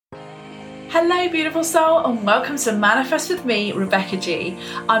Hello beautiful soul, and welcome to Manifest with me, Rebecca G.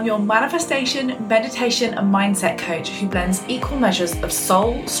 I'm your manifestation, meditation and mindset coach who blends equal measures of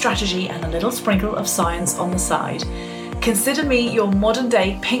soul, strategy and a little sprinkle of science on the side. Consider me your modern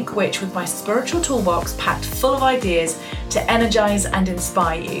day pink witch with my spiritual toolbox packed full of ideas to energize and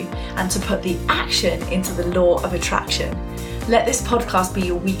inspire you and to put the action into the law of attraction. Let this podcast be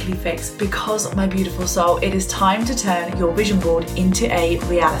your weekly fix because, my beautiful soul, it is time to turn your vision board into a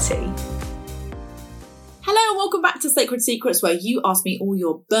reality. Hello and welcome back to Sacred Secrets, where you ask me all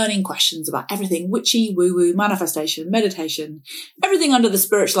your burning questions about everything witchy, woo-woo, manifestation, meditation, everything under the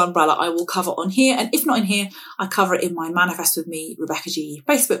spiritual umbrella I will cover on here. And if not in here, I cover it in my Manifest with me, Rebecca G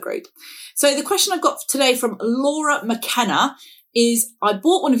Facebook group. So the question I've got today from Laura McKenna is, I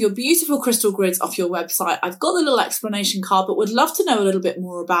bought one of your beautiful crystal grids off your website. I've got the little explanation card, but would love to know a little bit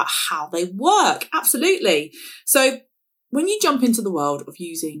more about how they work. Absolutely. So when you jump into the world of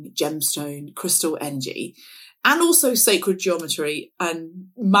using gemstone, crystal energy, and also sacred geometry and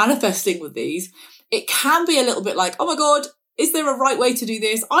manifesting with these, it can be a little bit like, oh my God, is there a right way to do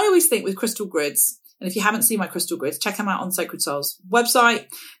this? I always think with crystal grids, and if you haven't seen my crystal grids, check them out on Sacred Souls website.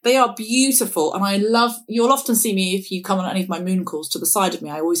 They are beautiful. And you'll often see me, if you come on any of my moon calls, to the side of me,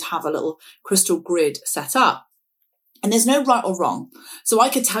 I always have a little crystal grid set up. And there's no right or wrong. So I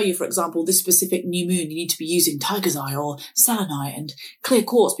could tell you, for example, this specific new moon, you need to be using tiger's eye or selenite and clear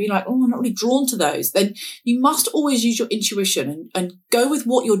quartz, but you're like, oh, I'm not really drawn to those. Then you must always use your intuition and go with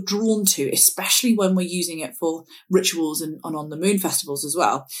what you're drawn to, especially when we're using it for rituals and on the moon festivals as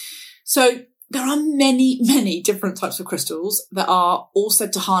well. So there are many, many different types of crystals that are all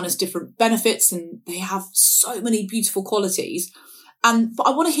said to harness different benefits, and they have so many beautiful qualities. But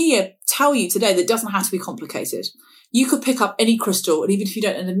I want to tell you today that it doesn't have to be complicated. You could pick up any crystal, and even if you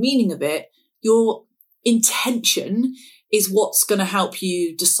don't know the meaning of it, your intention is what's going to help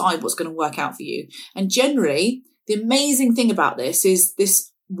you decide what's going to work out for you. And generally, the amazing thing about this is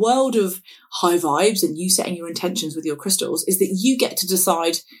this world of high vibes and you setting your intentions with your crystals is that you get to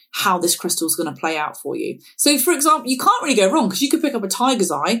decide how this crystal is going to play out for you. So, for example, you can't really go wrong because you could pick up a tiger's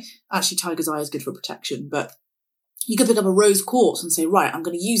eye. Actually, tiger's eye is good for protection, but you could pick up a rose quartz and say, right, I'm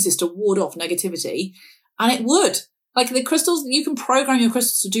going to use this to ward off negativity. And it would. Like the crystals, you can program your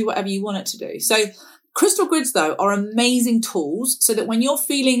crystals to do whatever you want it to do. So crystal grids, though, are amazing tools so that when you're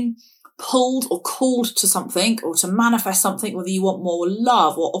feeling pulled or called to something or to manifest something, whether you want more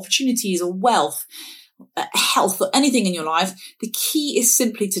love or opportunities or wealth, health or anything in your life, the key is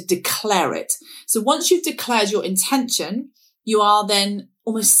simply to declare it. So once you've declared your intention, you are then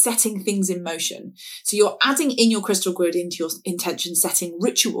almost setting things in motion. So you're adding in your crystal grid into your intention setting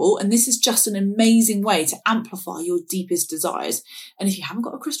ritual. And this is just an amazing way to amplify your deepest desires. And if you haven't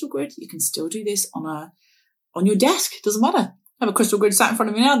got a crystal grid, you can still do this on your desk. It doesn't matter. I have a crystal grid sat in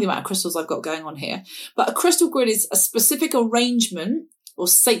front of me now, the amount of crystals I've got going on here. But a crystal grid is a specific arrangement or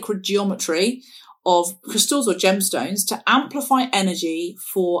sacred geometry of crystals or gemstones to amplify energy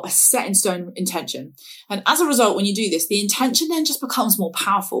for a set in stone intention. And as a result, when you do this, the intention then just becomes more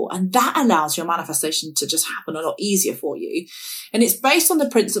powerful, and that allows your manifestation to just happen a lot easier for you. And it's based on the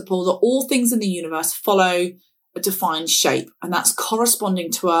principle that all things in the universe follow a defined shape, and that's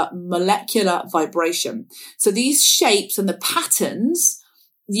corresponding to a molecular vibration. So these shapes and the patterns,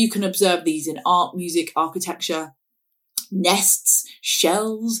 you can observe these in art, music, architecture, nests,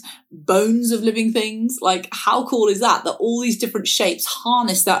 shells, bones of living things. Like, how cool is that all these different shapes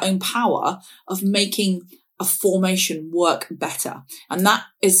harness their own power of making a formation work better? And that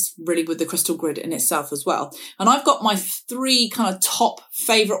is really with the crystal grid in itself as well. And I've got my 3 kind of top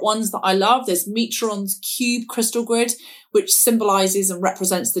favorite ones that I love. There's Metron's cube crystal grid, which symbolizes and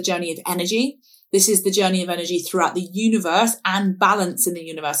represents the journey of energy. This is the journey of energy throughout the universe and balance in the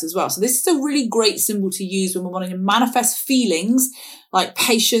universe as well. So this is a really great symbol to use when we're wanting to manifest feelings like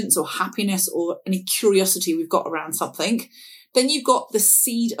patience or happiness or any curiosity we've got around something. Then you've got the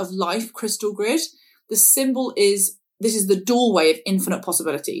seed of life crystal grid. The symbol is, this is the doorway of infinite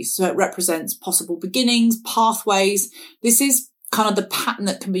possibilities. So it represents possible beginnings, pathways. This is kind of the pattern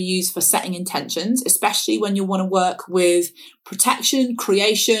that can be used for setting intentions, especially when you want to work with protection,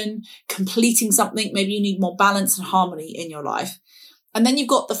 creation, completing something. Maybe you need more balance and harmony in your life. And then you've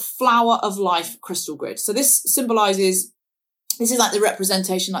got the flower of life crystal grid. So this symbolizes, this is like the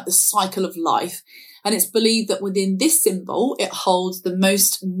representation, like the cycle of life. And it's believed that within this symbol, it holds the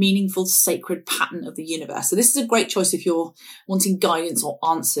most meaningful sacred pattern of the universe. So this is a great choice if you're wanting guidance or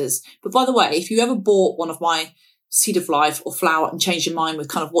answers. But by the way, if you ever bought one of my seed of life or flower and change your mind with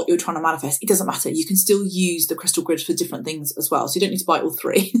kind of what you're trying to manifest, it doesn't matter. You can still use the crystal grid for different things as well. So you don't need to buy all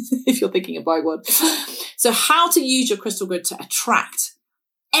 3 if you're thinking of buying one. So how to use your crystal grid to attract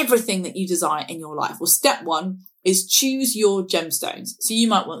everything that you desire in your life. Well, step 1 is choose your gemstones. So you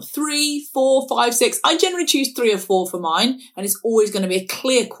might want 3, 4, 5, 6. I generally choose 3 or 4 for mine, and it's always going to be a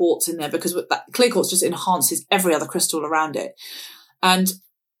clear quartz in there because that clear quartz just enhances every other crystal around it. And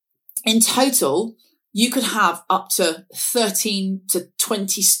in total, you could have up to 13 to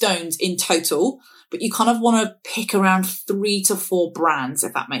 20 stones in total, but you kind of want to pick around 3 to 4 brands,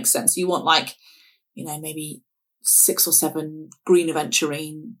 if that makes sense. You want like, maybe 6 or 7 green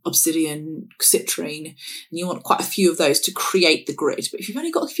aventurine, obsidian, citrine, and you want quite a few of those to create the grid. But if you've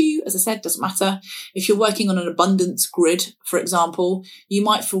only got a few, as I said, doesn't matter. If you're working on an abundance grid, for example, you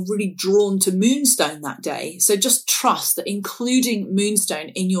might feel really drawn to moonstone that day. So just trust that including moonstone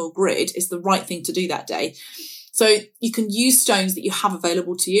in your grid is the right thing to do that day. So you can use stones that you have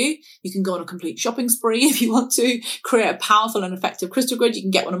available to you. You can go on a complete shopping spree if you want to create a powerful and effective crystal grid. You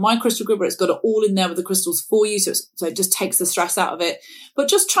can get one of my crystal grid where it's got it all in there with the crystals for you. So it just takes the stress out of it. But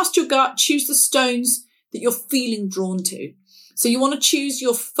just trust your gut. Choose the stones that you're feeling drawn to. So you want to choose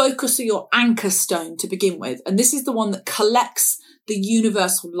your focus or your anchor stone to begin with. And this is the one that collects the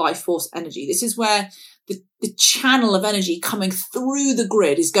universal life force energy. This is where the channel of energy coming through the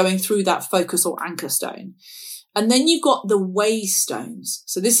grid is going through that focus or anchor stone. And then you've got the way stones.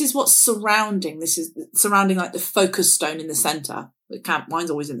 So this is what's surrounding. This is surrounding like the focus stone in the center.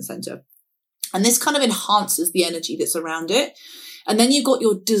 Mine's always in the center. And this kind of enhances the energy that's around it. And then you've got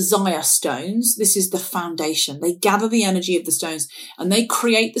your desire stones. This is the foundation. They gather the energy of the stones and they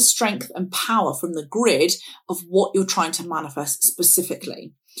create the strength and power from the grid of what you're trying to manifest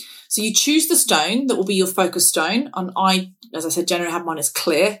specifically. So you choose the stone that will be your focus stone. And I, as I said, generally have mine as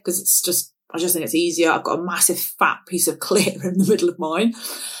clear because I just think it's easier. I've got a massive fat piece of clear in the middle of mine.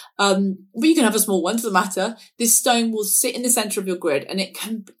 But you can have a small one, doesn't matter. This stone will sit in the center of your grid and it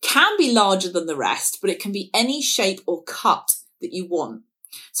can be larger than the rest, but it can be any shape or cut that you want.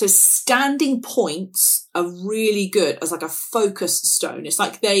 So standing points are really good as like a focus stone. It's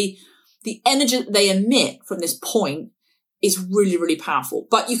like the energy that they emit from this point is really, really powerful.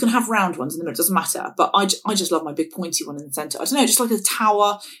 But you can have round ones in the middle, it doesn't matter. But I just love my big pointy one in the center. I don't know, just like a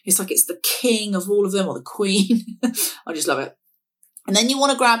tower. It's like it's the king of all of them or the queen. I just love it. And then you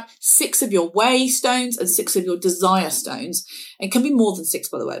want to grab 6 of your way stones and 6 of your desire stones. It can be more than 6,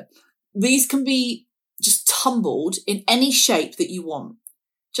 by the way. These can be just tumbled in any shape that you want.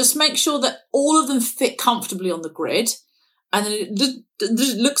 Just make sure that all of them fit comfortably on the grid. And then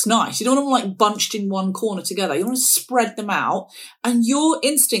it looks nice. You don't want them like bunched in one corner together. You want to spread them out and your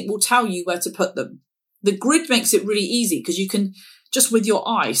instinct will tell you where to put them. The grid makes it really easy because you can just with your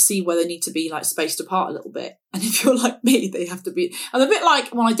eye see where they need to be like spaced apart a little bit. And if you're like me, they have to be. I'm a bit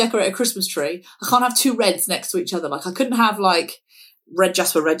like when I decorate a Christmas tree, I can't have 2 reds next to each other. Like I couldn't have like red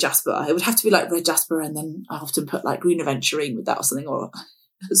jasper. It would have to be like red jasper and then I often put like green aventurine with that or something or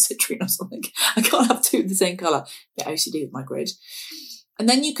citrine or something. I can't have 2 of the same colour. Bit OCD with my grid. And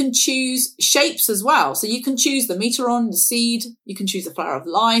then you can choose shapes as well. So you can choose the meteoron, the seed. You can choose the flower of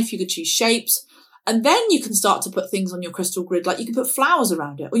life. You could choose shapes. And then you can start to put things on your crystal grid. Like you can put flowers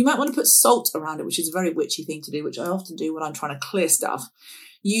around it. Or you might want to put salt around it, which is a very witchy thing to do, which I often do when I'm trying to clear stuff.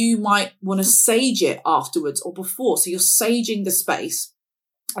 You might want to sage it afterwards or before. So you're saging the space.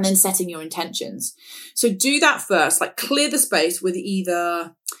 And then setting your intentions. So do that first, like clear the space with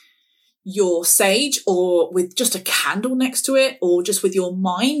either your sage or with just a candle next to it or just with your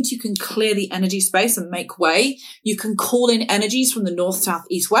mind. You can clear the energy space and make way. You can call in energies from the north, south,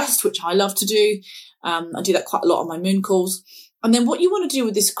 east, west, which I love to do. I do that quite a lot on my moon calls. And then what you want to do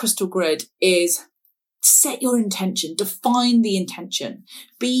with this crystal grid is set your intention, define the intention,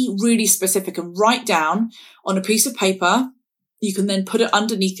 be really specific and write down on a piece of paper. You can then put it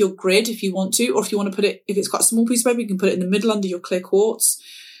underneath your grid if you want to, or if you want to put it, if it's quite a small piece of paper, you can put it in the middle under your clear quartz.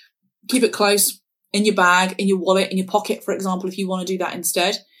 Keep it close in your bag, in your wallet, in your pocket, for example, if you want to do that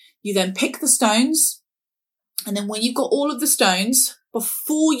instead. You then pick the stones. And then when you've got all of the stones,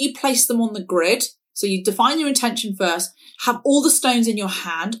 before you place them on the grid, so you define your intention first, have all the stones in your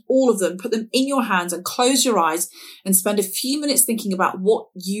hand, all of them, put them in your hands and close your eyes and spend a few minutes thinking about what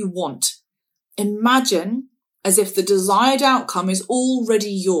you want. Imagine as if the desired outcome is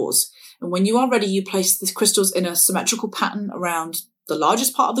already yours. And when you are ready, you place the crystals in a symmetrical pattern around the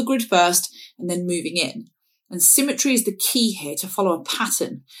largest part of the grid first and then moving in. And symmetry is the key here to follow a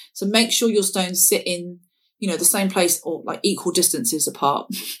pattern. So make sure your stones sit in, the same place or like equal distances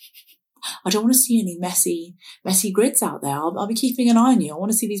apart. I don't want to see any messy grids out there. I'll be keeping an eye on you. I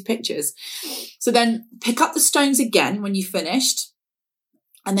want to see these pictures. So then pick up the stones again when you've finished.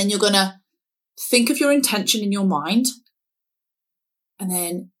 And then you're going to think of your intention in your mind. And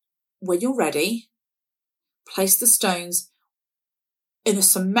then when you're ready, place the stones in a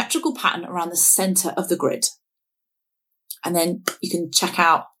symmetrical pattern around the center of the grid. And then you can check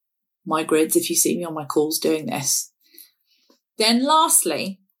out my grids if you see me on my calls doing this. Then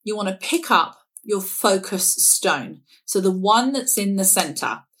lastly, you want to pick up your focus stone. So the one that's in the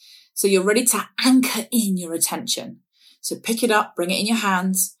center. So you're ready to anchor in your attention. So pick it up, bring it in your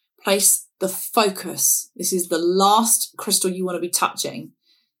hands, place the focus. This is the last crystal you want to be touching.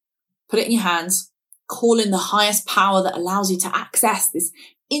 Put it in your hands, call in the highest power that allows you to access this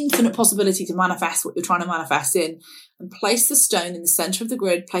infinite possibility to manifest what you're trying to manifest in, and place the stone in the center of the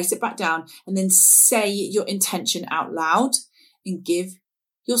grid, place it back down, and then say your intention out loud and give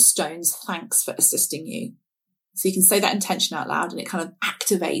your stones thanks for assisting you. So you can say that intention out loud and it kind of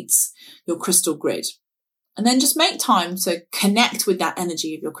activates your crystal grid. And then just make time to connect with that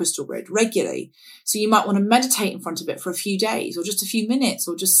energy of your crystal grid regularly. So you might want to meditate in front of it for a few days or just a few minutes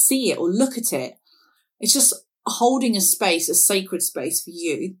or just see it or look at it. It's just holding a space, a sacred space for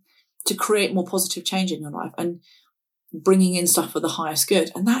you to create more positive change in your life and bringing in stuff for the highest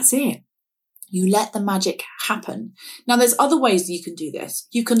good. And that's it. You let the magic happen. Now, there's other ways that you can do this.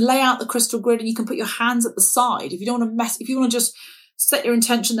 You can lay out the crystal grid and you can put your hands at the side. If you don't want to if you want to just set your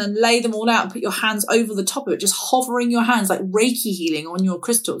intention and lay them all out and put your hands over the top of it, just hovering your hands like Reiki healing on your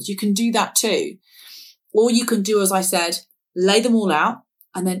crystals. You can do that too. Or you can do, as I said, lay them all out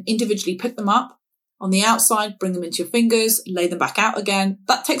and then individually pick them up on the outside, bring them into your fingers, lay them back out again.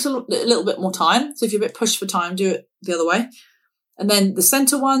 That takes a little bit more time. So if you're a bit pushed for time, do it the other way. And then the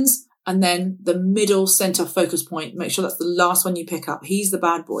center ones, and then the middle center focus point. Make sure that's the last one you pick up. He's the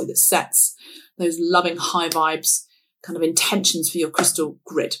bad boy that sets those loving high vibes kind of intentions for your crystal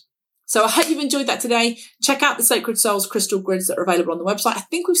grid. So I hope you've enjoyed that today. Check out the Sacred Souls crystal grids that are available on the website. I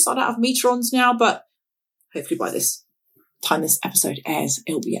think we've started out of Meterons now, but hopefully by this time this episode airs,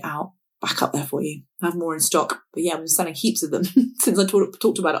 it'll be out back up there for you. I have more in stock. But yeah, I've been selling heaps of them since I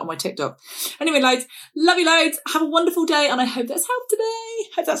talked about it on my TikTok. Anyway, loads, love you loads. Have a wonderful day. And I hope that's helped today.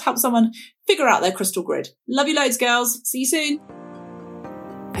 Hope that's helped someone figure out their crystal grid. Love you loads, girls. See you soon.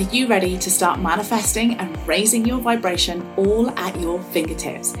 Are you ready to start manifesting and raising your vibration all at your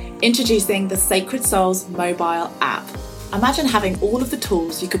fingertips? Introducing the Sacred Souls mobile app. Imagine having all of the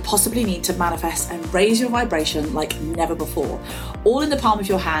tools you could possibly need to manifest and raise your vibration like never before, all in the palm of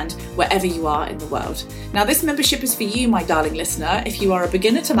your hand, wherever you are in the world. Now, this membership is for you, my darling listener, if you are a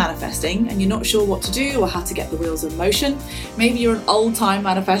beginner to manifesting and you're not sure what to do or how to get the wheels in motion. Maybe you're an old-time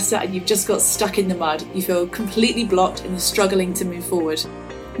manifester and you've just got stuck in the mud. You feel completely blocked and you're struggling to move forward.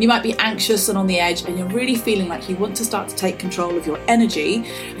 You might be anxious and on the edge and you're really feeling like you want to start to take control of your energy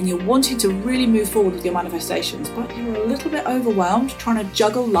and you're wanting to really move forward with your manifestations, but you're a little bit overwhelmed trying to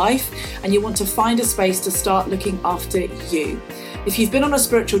juggle life and you want to find a space to start looking after you. If you've been on a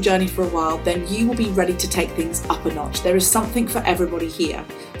spiritual journey for a while, then you will be ready to take things up a notch. There is something for everybody here.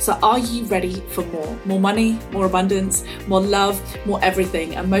 So are you ready for more? More money, more abundance, more love, more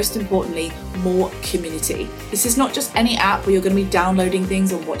everything, and most importantly, more community. This is not just any app where you're going to be downloading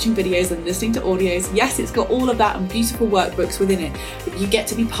things and watching videos and listening to audios. Yes, it's got all of that and beautiful workbooks within it, but you get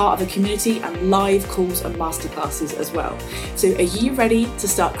to be part of a community and live calls and masterclasses as well. So are you ready to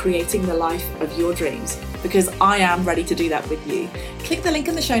start creating the life of your dreams? Because I am ready to do that with you. Click the link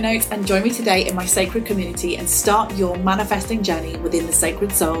in the show notes and join me today in my sacred community and start your manifesting journey within the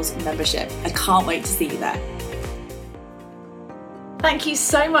Sacred Souls membership. I can't wait to see you there. Thank you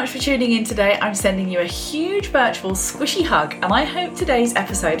so much for tuning in today. I'm sending you a huge virtual squishy hug, and I hope today's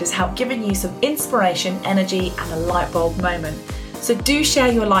episode has helped giving you some inspiration, energy, and a light bulb moment. So do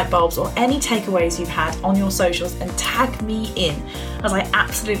share your light bulbs or any takeaways you've had on your socials and tag me in, as I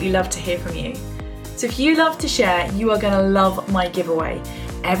absolutely love to hear from you. So if you love to share, you are going to love my giveaway.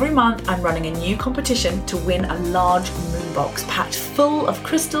 Every month I'm running a new competition to win a large moon box packed full of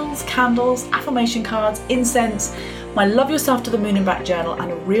crystals, candles, affirmation cards, incense, my Love Yourself to the Moon and Back journal,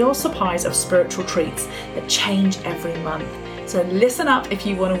 and a real surprise of spiritual treats that change every month. So listen up if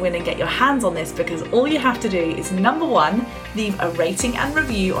you want to win and get your hands on this, because all you have to do is, number 1, leave a rating and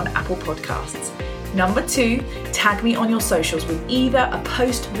review on Apple Podcasts. Number 2, tag me on your socials with either a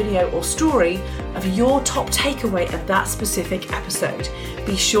post, video or story of your top takeaway of that specific episode.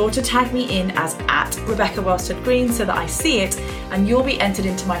 Be sure to tag me in as @RebeccaWellstead-Green so that I see it, and you'll be entered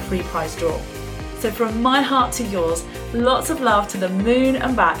into my free prize draw. So from my heart to yours, lots of love to the moon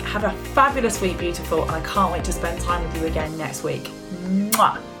and back. Have a fabulous week, beautiful, and I can't wait to spend time with you again next week.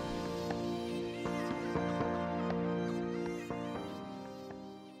 Mwah.